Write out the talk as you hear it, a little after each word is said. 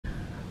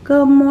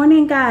Good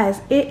morning,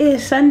 guys. It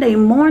is Sunday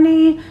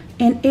morning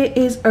and it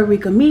is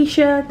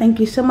Arickamisha. Thank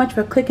you so much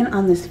for clicking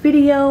on this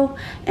video,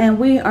 and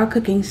we are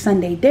cooking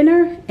Sunday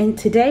dinner. And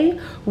today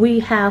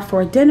we have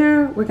for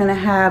dinner, we're gonna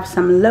have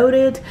some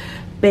loaded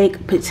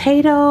baked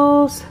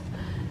potatoes.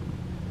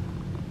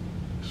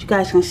 As you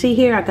guys can see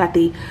here, I got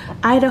the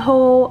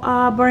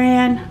Idahoan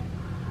brand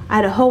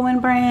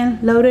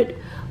loaded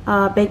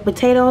baked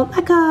potato,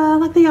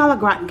 like the Olive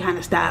Garden kind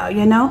of style,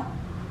 you know.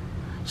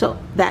 So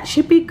that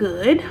should be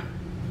good.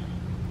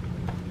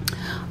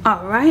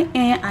 Alright,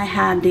 and I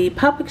have the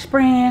Publix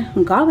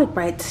brand garlic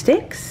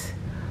breadsticks.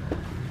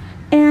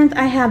 And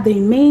I have the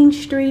Main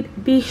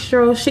Street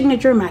Bistro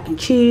signature mac and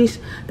cheese.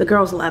 The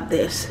girls love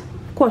this.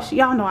 Of course,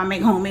 y'all know I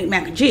make homemade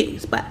mac and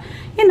cheese, but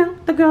you know,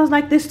 the girls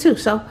like this too.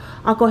 So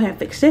I'll go ahead and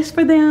fix this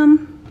for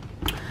them.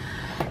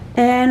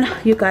 And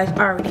you guys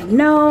already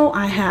know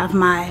I have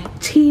my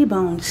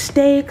T-bone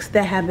steaks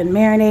that have been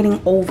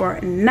marinating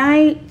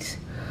overnight.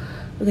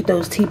 Look at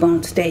those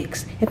T-bone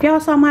steaks. If y'all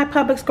saw my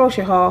Publix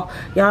grocery haul,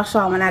 y'all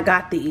saw when I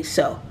got these.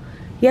 So,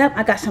 yep,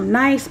 I got some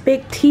nice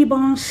big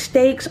T-bone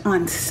steaks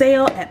on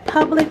sale at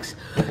Publix.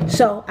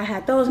 So, I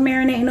had those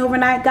marinating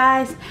overnight,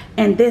 guys.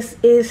 And this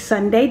is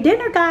Sunday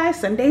dinner, guys.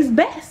 Sunday's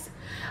best.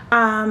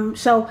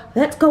 So,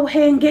 let's go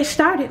ahead and get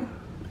started.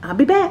 I'll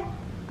be back.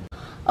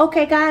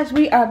 Okay, guys,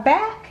 we are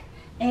back.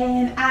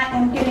 And I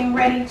am getting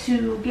ready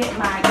to get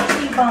my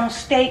T-bone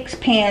steaks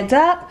panned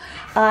up.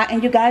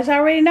 And you guys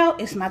already know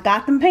it's my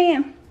Gotham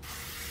pan.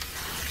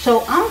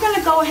 So I'm going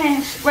to go ahead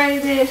and spray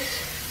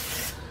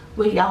this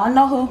with, y'all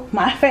know who,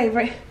 my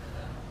favorite,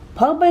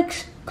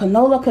 Publix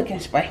canola cooking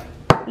spray.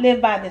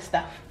 Live by this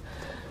stuff.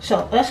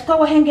 So let's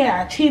go ahead and get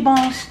our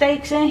T-bone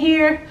steaks in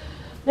here.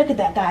 Look at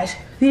that, guys.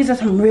 These are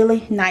some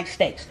really nice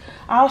steaks.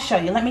 I'll show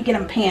you. Let me get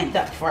them panned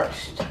up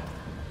first.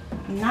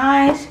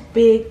 Nice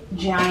big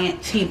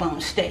giant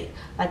T-bone steak.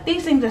 Like,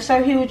 these things are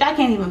so huge I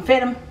can't even fit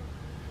them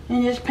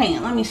in this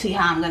pan. Let me see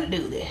how I'm gonna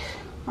do this.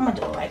 I'm gonna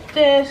do it like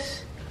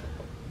this.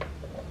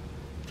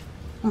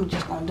 I'm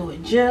just gonna do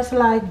it just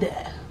like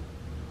that.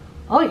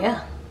 Oh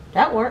yeah,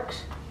 that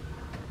works.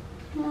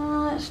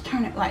 Let's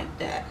turn it like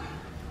that.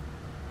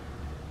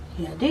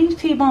 Yeah, these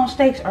T-bone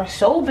steaks are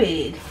so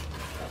big.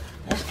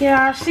 Let's get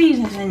our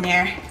seasons in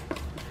there.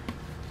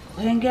 Go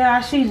ahead and get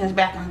our seasons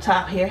back on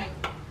top here.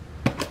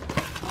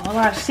 All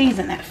our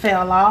season that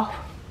fell off.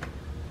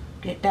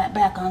 Get that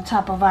back on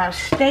top of our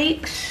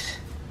steaks.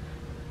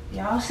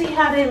 Y'all see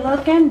how they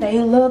looking? They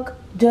look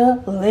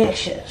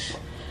delicious.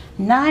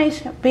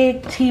 Nice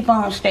big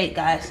T-bone steak,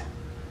 guys.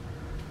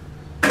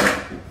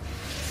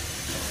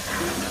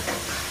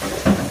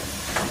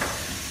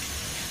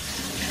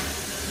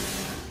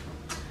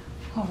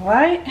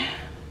 Alright.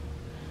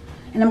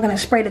 And I'm going to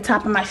spray the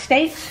top of my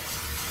steaks.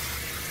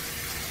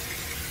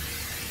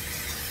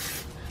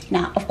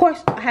 Now, of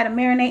course, I had them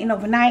marinating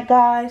overnight,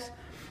 guys.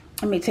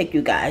 Let me take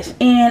you guys.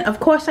 And, of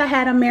course, I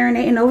had them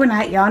marinating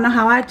overnight. Y'all know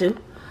how I do.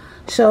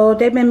 So,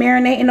 they've been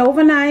marinating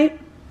overnight.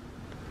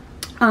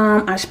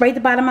 I sprayed the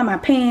bottom of my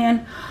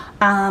pan.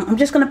 I'm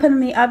just going to put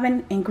them in the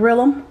oven and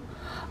grill them.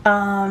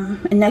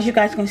 And as you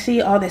guys can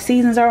see, all the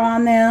seasons are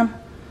on them.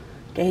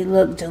 They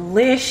look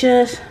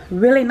delicious.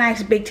 Really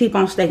nice big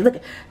T-bone steak.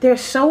 Look, they're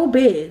so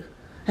big.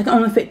 I can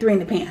only fit 3 in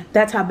the pan.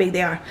 That's how big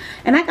they are.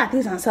 And I got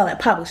these on sale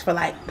at Publix for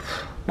like,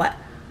 what?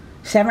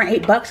 $7 or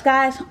 $8,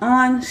 guys,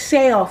 on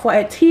sale for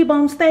a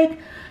T-bone steak.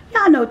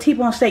 Y'all know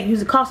T-bone steak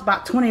usually costs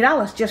about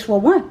 $20 just for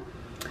one.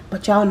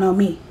 But y'all know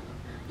me.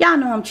 Y'all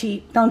know I'm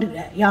cheap. Don't do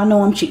that. Y'all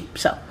know I'm cheap.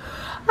 So,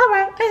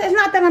 alright. It's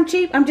not that I'm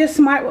cheap. I'm just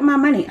smart with my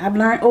money. I've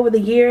learned over the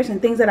years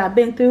and things that I've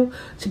been through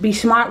to be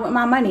smart with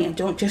my money. And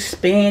don't just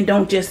spend.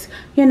 Don't just,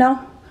 you know.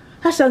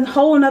 That's a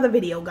whole nother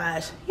video,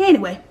 guys.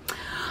 Anyway.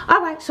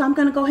 Alright. So, I'm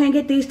going to go ahead and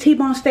get these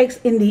T-bone steaks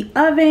in the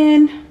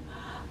oven.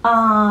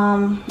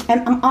 And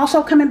I'm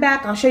also coming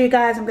back. I'll show you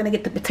guys. I'm going to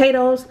get the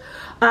potatoes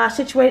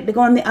situated to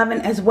go in the oven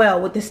as well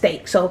with the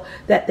steak, so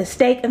that the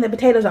steak and the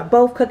potatoes are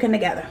both cooking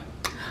together.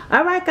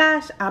 Alright,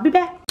 guys, I'll be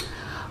back.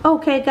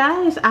 Okay,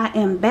 guys, I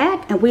am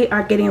back, and we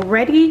are getting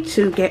ready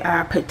to get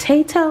our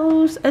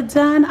potatoes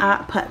done.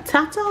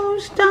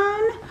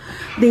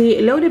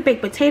 The loaded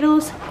baked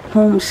potatoes,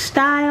 home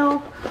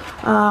style.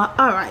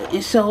 Alright,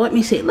 and so let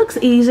me see. It looks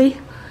easy.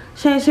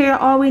 Says here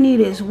all we need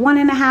is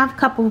 1.5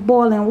 cups of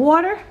boiling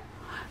water.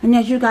 And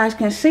as you guys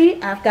can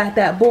see, I've got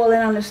that boiling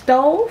on the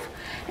stove.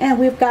 And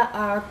we've got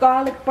our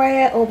garlic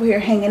bread over here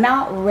hanging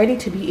out, ready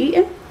to be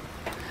eaten.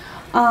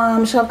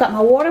 So I've got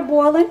my water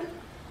boiling.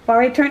 I've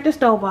already turned the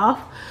stove off.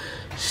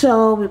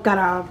 So we've got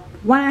our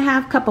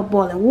 1.5 cup of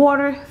boiling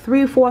water,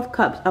 3/4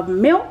 cups of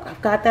milk.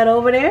 I've got that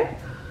over there.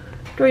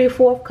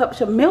 3/4 cups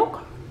of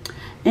milk.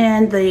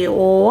 And the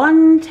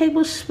 1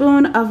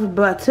 tablespoon of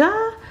butter.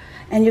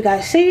 And you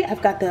guys see,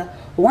 I've got the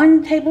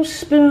 1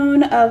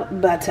 tablespoon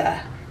of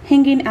butter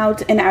hanging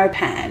out in our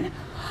pan.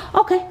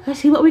 Okay,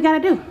 let's see what we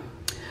gotta do.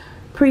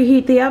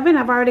 Preheat the oven.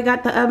 I've already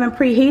got the oven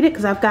preheated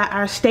because I've got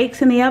our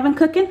steaks in the oven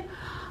cooking.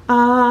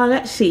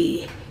 Let's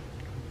see.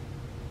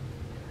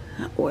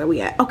 Where are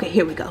we at? Okay,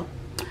 here we go.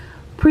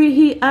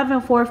 Preheat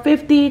oven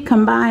 450.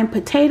 Combine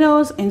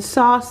potatoes and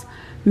sauce.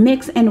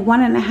 Mix in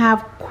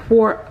 1.5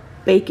 quart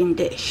baking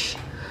dish.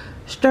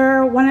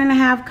 Stir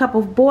 1.5 cup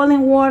of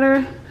boiling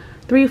water,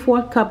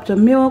 3/4 cups of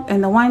milk,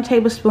 and the 1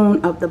 tablespoon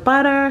of the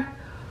butter.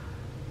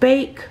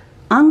 Bake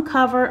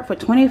uncovered for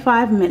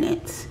 25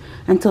 minutes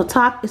until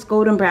top is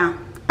golden brown.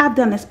 I've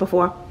done this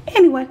before.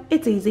 Anyway,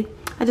 it's easy.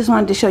 I just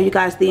wanted to show you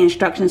guys the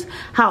instructions,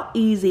 how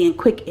easy and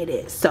quick it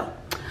is. So,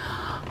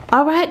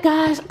 all right,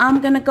 guys,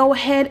 I'm gonna go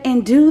ahead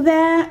and do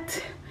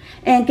that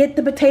and get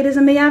the potatoes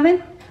in the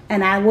oven.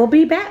 And I will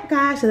be back,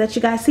 guys, so that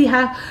you guys see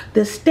how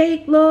the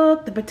steak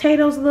look, the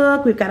potatoes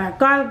look. We've got our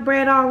garlic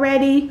bread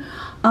already.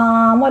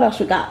 What else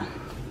we got?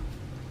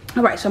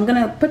 All right, so I'm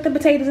gonna put the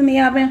potatoes in the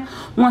oven.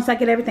 Once I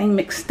get everything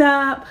mixed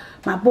up,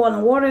 my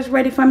boiling water is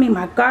ready for me.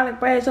 My garlic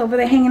bread is over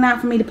there hanging out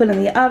for me to put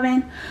in the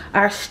oven.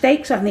 Our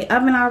steaks are in the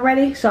oven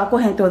already, so I'll go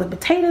ahead and throw the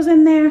potatoes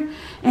in there.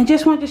 And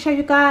just wanted to show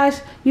you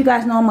guys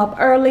know I'm up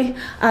early.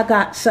 I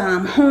got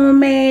some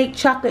homemade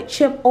chocolate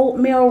chip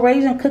oatmeal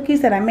raisin cookies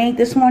that I made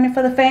this morning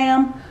for the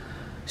fam.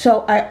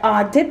 So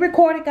I did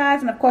record it,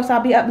 guys, and of course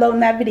I'll be uploading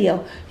that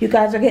video. You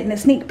guys are getting a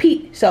sneak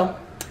peek. So,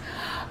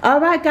 all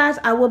right, guys,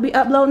 I will be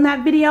uploading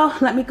that video.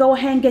 Let me go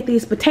ahead and get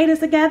these potatoes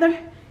together,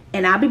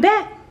 and I'll be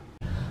back.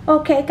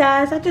 Okay,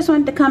 guys, I just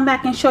wanted to come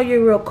back and show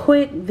you real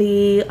quick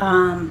the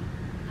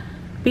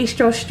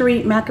Bistro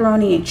Street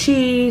macaroni and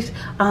cheese.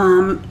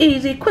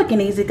 Easy, quick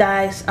and easy,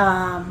 guys.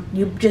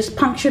 You just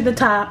puncture the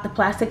top, the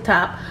plastic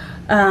top,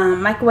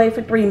 microwave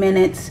for 3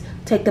 minutes.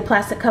 Take the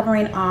plastic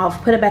covering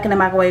off, put it back in the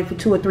microwave for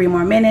 2 or 3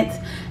 more minutes,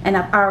 and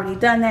I've already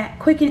done that.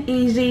 Quick and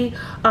easy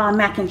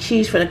mac and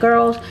cheese for the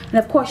girls. And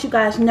of course, you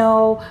guys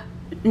know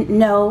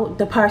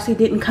the parsley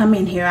didn't come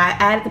in here. I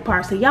added the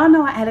parsley. Y'all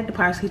know I added the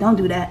parsley. Don't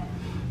do that.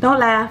 Don't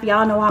laugh.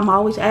 Y'all know I'm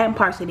always adding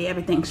parsley to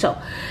everything. So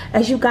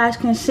as you guys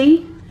can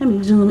see, let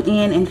me zoom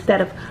in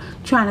instead of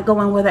trying to go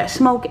in where that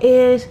smoke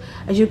is.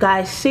 As you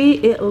guys see,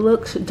 it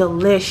looks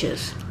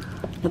delicious.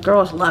 The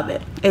girls love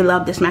it. They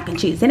love this mac and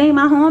cheese. It ain't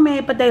my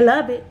homemade, but they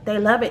love it. They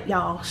love it,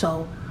 y'all.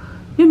 So,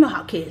 you know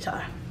how kids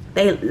are.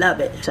 They love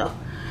it. So,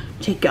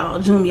 check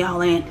y'all, zoom y'all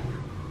in.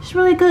 It's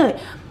really good.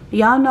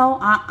 Y'all know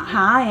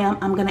how I am.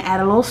 I'm going to add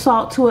a little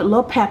salt to it, a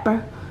little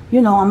pepper.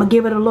 You know, I'm going to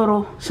give it a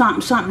little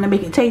something to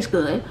make it taste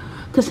good.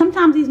 Because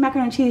sometimes these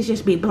macaroni and cheese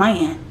just be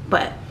bland.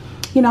 But,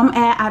 you know,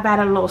 I've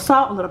added a little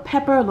salt, a little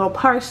pepper, a little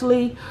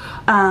parsley.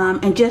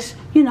 And just,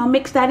 you know,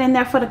 mix that in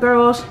there for the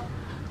girls.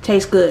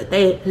 Tastes good.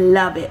 They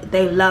love it.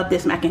 They love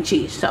this mac and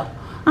cheese. So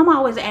I'm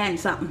always adding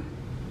something.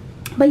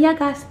 But yeah,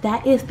 guys,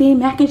 that is the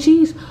mac and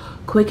cheese.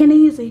 Quick and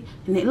easy.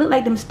 And they look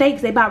like them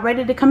steaks. They about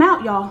ready to come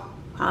out, y'all.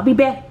 I'll be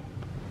back.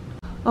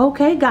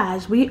 Okay,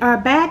 guys, we are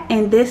back,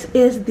 and this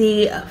is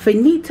the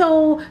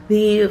finito,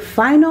 the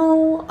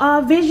final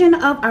vision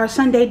of our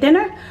Sunday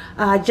dinner.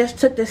 Just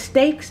took the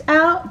steaks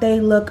out. They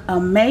look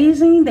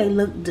amazing. They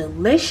look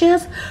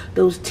delicious.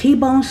 Those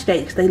T-bone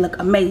steaks, they look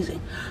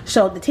amazing.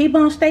 So the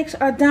T-bone steaks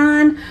are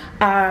done.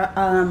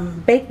 Our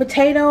baked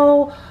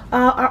potato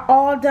are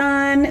all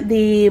done.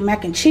 The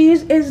mac and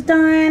cheese is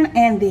done,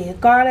 and the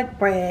garlic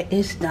bread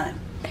is done.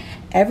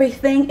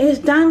 Everything is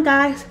done,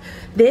 guys.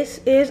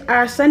 This is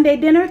our Sunday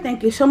dinner.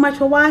 Thank you so much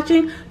for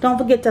watching. Don't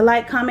forget to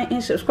like, comment,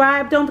 and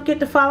subscribe. Don't forget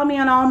to follow me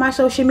on all my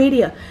social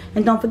media.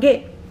 And don't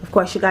forget, of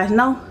course, you guys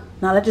know,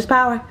 knowledge is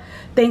power.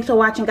 Thanks for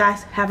watching,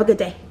 guys. Have a good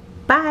day.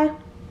 Bye.